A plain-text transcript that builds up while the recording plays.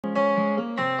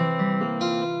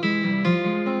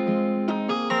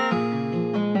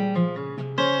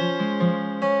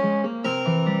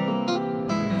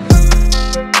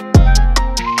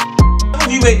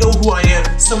you may know who I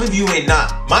am, some of you may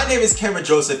not. My name is Kam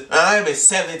Joseph, and I am a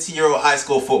 17-year-old high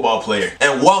school football player.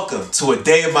 And welcome to a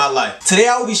day of my life. Today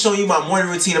I will be showing you my morning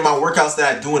routine and my workouts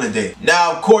that I do in a day.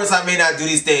 Now, of course, I may not do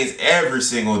these things every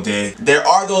single day. There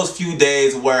are those few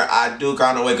days where I do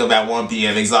kind of wake up at 1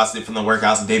 p.m. exhausted from the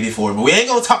workouts the day before, but we ain't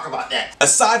gonna talk about that.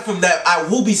 Aside from that, I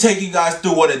will be taking you guys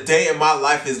through what a day in my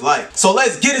life is like. So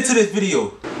let's get into this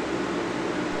video.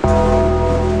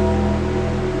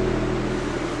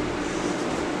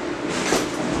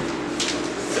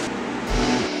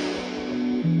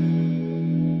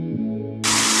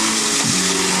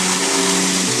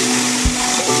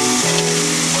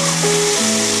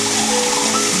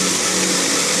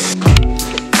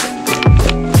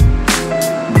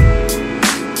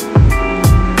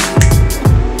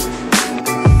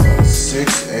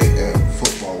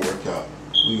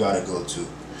 We gotta go to.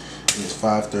 It's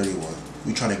 5:31.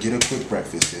 We trying to get a quick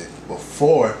breakfast in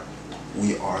before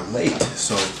we are late.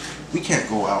 So we can't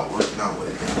go out working out with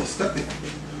it. Just stuff it.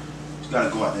 Just gotta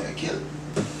go out there and kill it.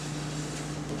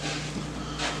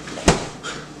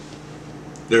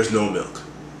 There's no milk.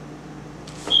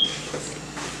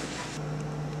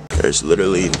 There's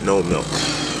literally no milk.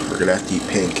 We're gonna have to eat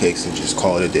pancakes and just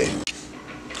call it a day.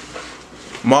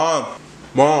 Mom!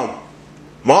 Mom!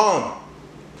 Mom!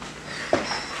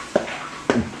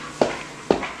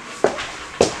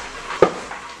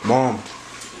 Mom,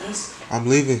 yes? I'm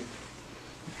leaving.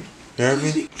 You hear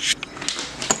me?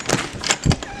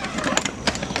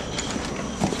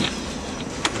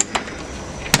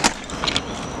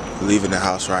 Leaving the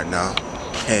house right now.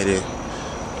 Headed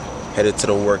to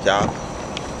the workout.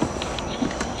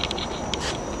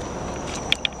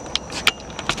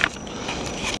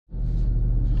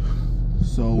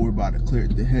 So we're about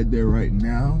to head there right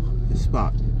now. It's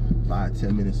about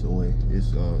 5-10 minutes away.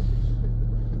 It's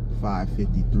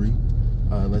 5:53.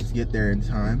 Let's get there in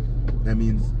time. That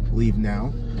means leave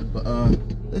now. But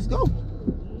let's go.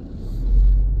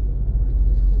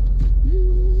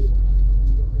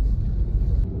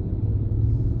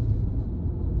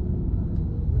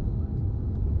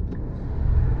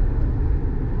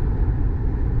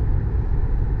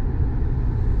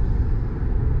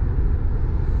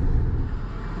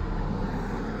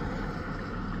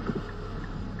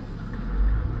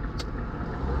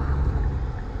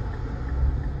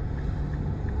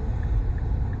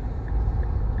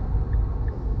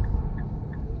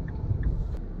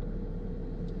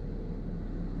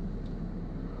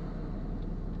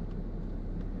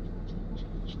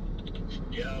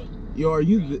 Yo, are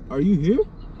you here?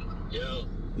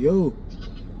 Yo,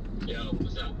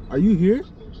 what's up? are you here?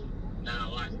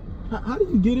 Nah, what? How did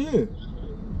you get in?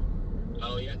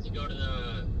 Oh, you have to go to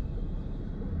the...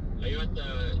 Are you at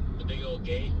the big old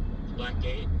gate? The black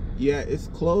gate? Yeah, it's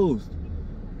closed.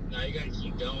 Now you gotta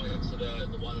keep going to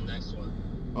the one, the next one.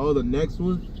 Oh, the next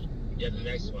one? Yeah, the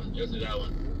next one. Go through that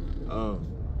one. Oh.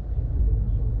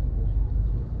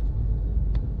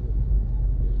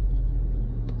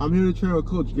 I'm here to train with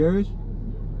Coach Garrish.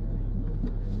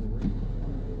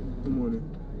 Good morning.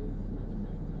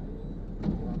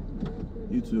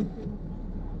 You too.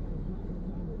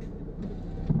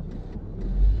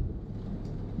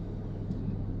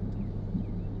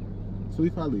 So we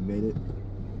finally made it.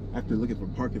 After looking for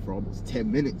parking for almost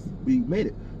 10 minutes, we made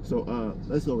it. So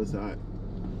let's go inside.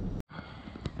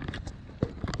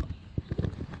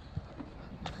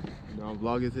 You know I'm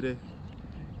vlogging today.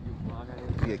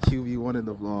 Yeah, QB1 in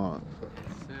the vlog.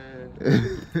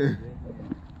 I'm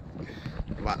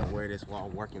about to wear this while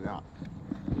I'm working out.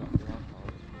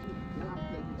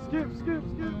 Skip.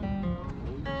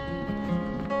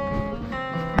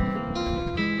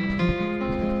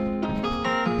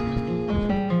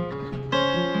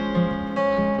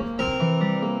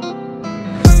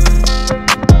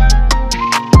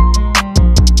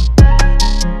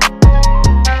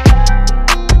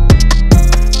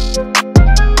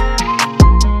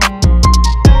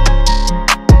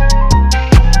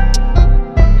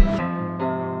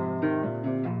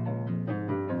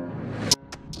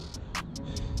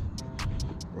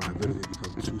 I literally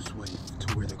become too sweaty to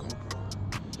wear the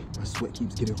GoPro. My sweat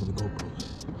keeps getting on the GoPro.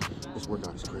 This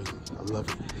workout is crazy. I love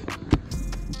it.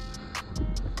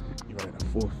 You're right at a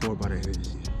 4-4 by the end of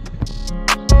this year.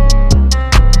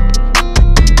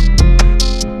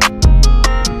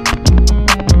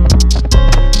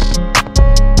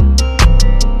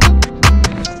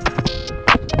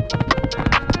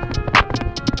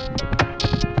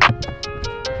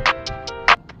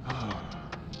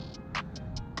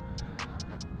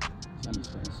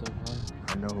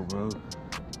 I know, bro.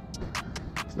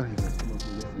 It's not even come up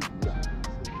with it.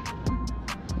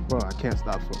 Bro, I can't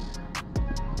stop swimming.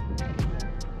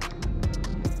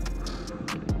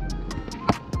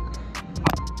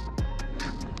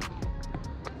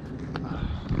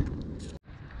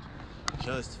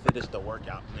 just finished the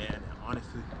workout, man, and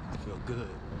honestly, I feel good.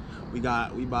 We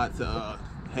about to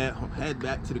head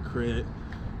back to the crib,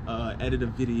 edit a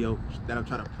video that I'm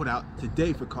trying to put out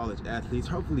today for college athletes.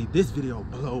 Hopefully this video will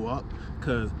blow up,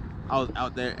 because I was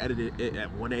out there edited it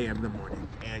at 1 a.m. in the morning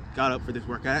and got up for this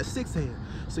workout at 6 a.m.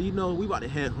 So you know, we about to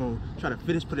head home, try to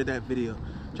finish putting that video,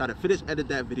 try to finish edit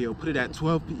that video, put it at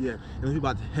 12 p.m. and then we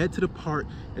about to head to the park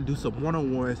and do some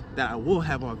one-on-ones that I will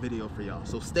have on video for y'all.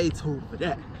 So stay tuned for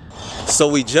that. So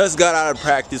we just got out of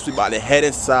practice. We about to head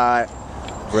inside,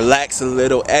 relax a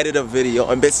little, edit a video,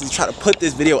 and basically try to put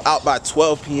this video out by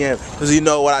 12 p.m. because you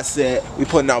know what I said, we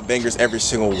putting out bangers every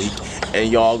single week, and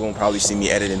y'all gonna probably see me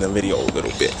editing the video a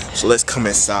little bit. So let's come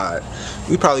inside.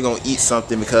 We probably gonna eat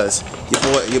something because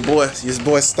your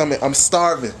boy's stomach, I'm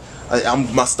starving.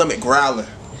 My stomach growling.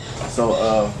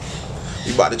 So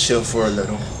we about to chill for a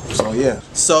little. So yeah.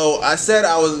 So I said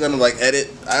I was gonna like edit.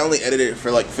 I only edited it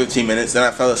for like 15 minutes, then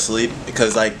I fell asleep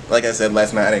because like I said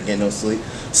last night I didn't get no sleep.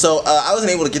 So I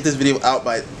wasn't able to get this video out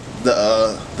by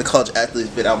the college athletes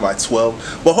bit out by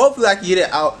 12. But hopefully I can get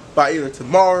it out by either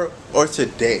tomorrow or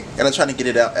today. And I'm trying to get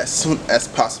it out as soon as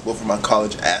possible for my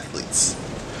college athletes.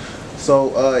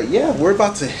 So yeah, we're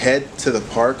about to head to the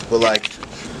park, but like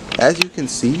as you can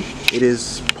see, it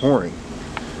is pouring.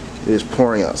 It is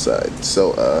pouring outside.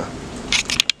 So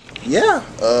yeah,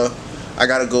 I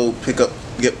gotta go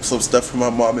get some stuff from my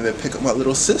mom and then pick up my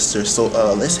little sister. So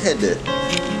let's head there.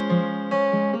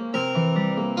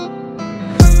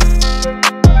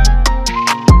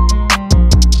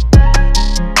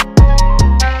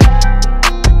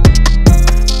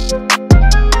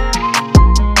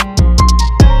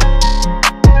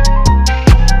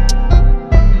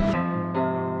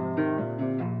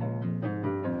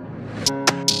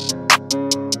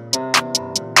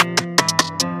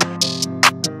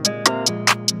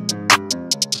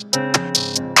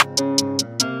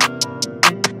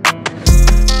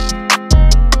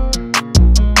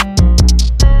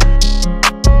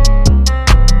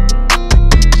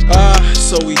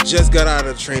 So we just got out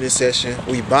of the training session.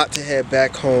 We about to head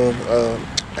back home.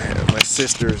 My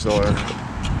sisters are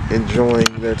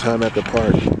enjoying their time at the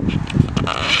park.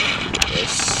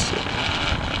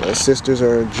 My sisters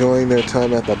are enjoying their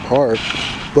time at the park,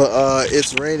 but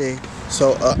it's raining.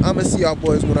 So I'm gonna see y'all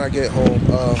boys when I get home.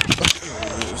 I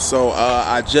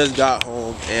just got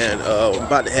home and I'm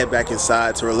about to head back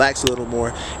inside to relax a little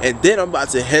more, and then I'm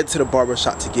about to head to the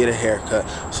barbershop to get a haircut.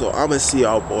 So I'm gonna see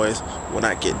y'all boys when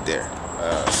I get there.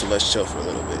 So let's chill for a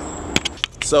little bit.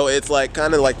 So it's like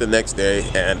kind of like the next day,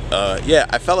 and yeah,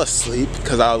 I fell asleep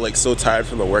because I was like so tired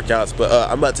from the workouts, but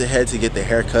I'm about to head to get the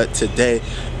haircut today,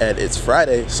 and it's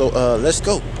Friday, so let's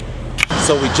go.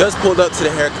 So we just pulled up to the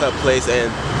haircut place,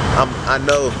 and I'm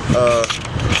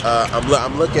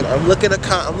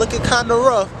looking kind of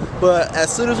rough, but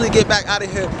as soon as we get back out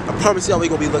of here, I promise y'all we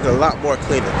gonna be looking a lot more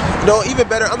cleaner. You know, even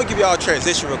better, I'm gonna give y'all a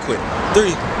transition real quick.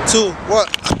 3, 2, 1.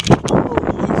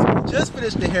 Just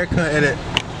finished the haircut and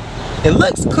it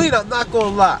looks clean, I'm not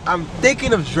gonna lie. I'm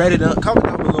thinking of dreading up. Comment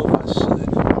down below if I should.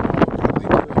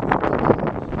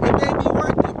 It made me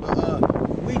worth it, but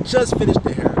we just finished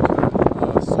the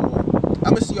haircut. So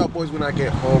I'm gonna see y'all boys when I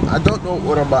get home. I don't know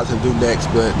what I'm about to do next,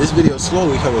 but this video is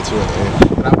slowly coming to an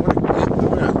end. And I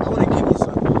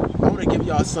wanna give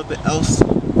y'all something else to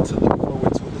look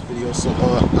forward to in this video. So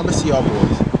I'm gonna see y'all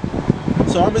boys.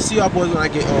 When I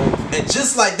get home. And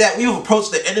just like that, we have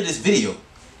approached the end of this video.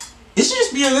 It should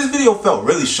just be this video felt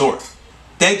really short.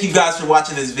 Thank you guys for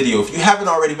watching this video. If you haven't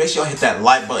already, make sure y'all hit that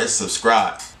like button and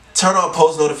subscribe. Turn on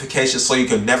post notifications so you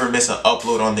can never miss an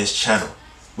upload on this channel.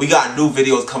 We got new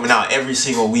videos coming out every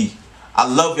single week. I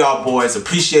love y'all boys.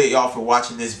 Appreciate y'all for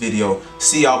watching this video.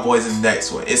 See y'all boys in the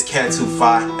next one. It's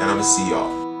Can25, and I'm gonna see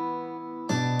y'all.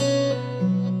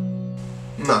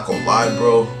 I'm not gonna lie,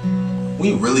 bro.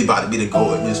 We really about to be the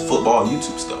GOAT in this football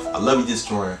YouTube stuff. I love you,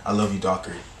 Destroyer. I love you,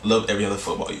 Docker. I love every other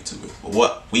football YouTuber. But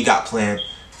what we got planned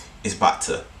is about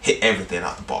to hit everything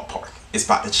out the ballpark. It's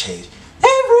about to change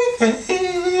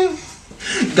everything.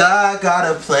 God got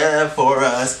a plan for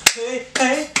us. Hey,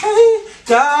 hey, hey.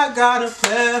 God got a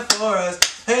plan for us.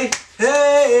 Hey,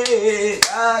 hey.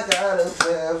 God got a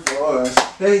plan for us.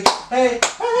 Hey, hey,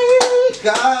 hey.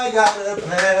 God got a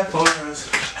plan for us.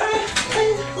 Hey,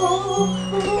 hey,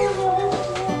 oh.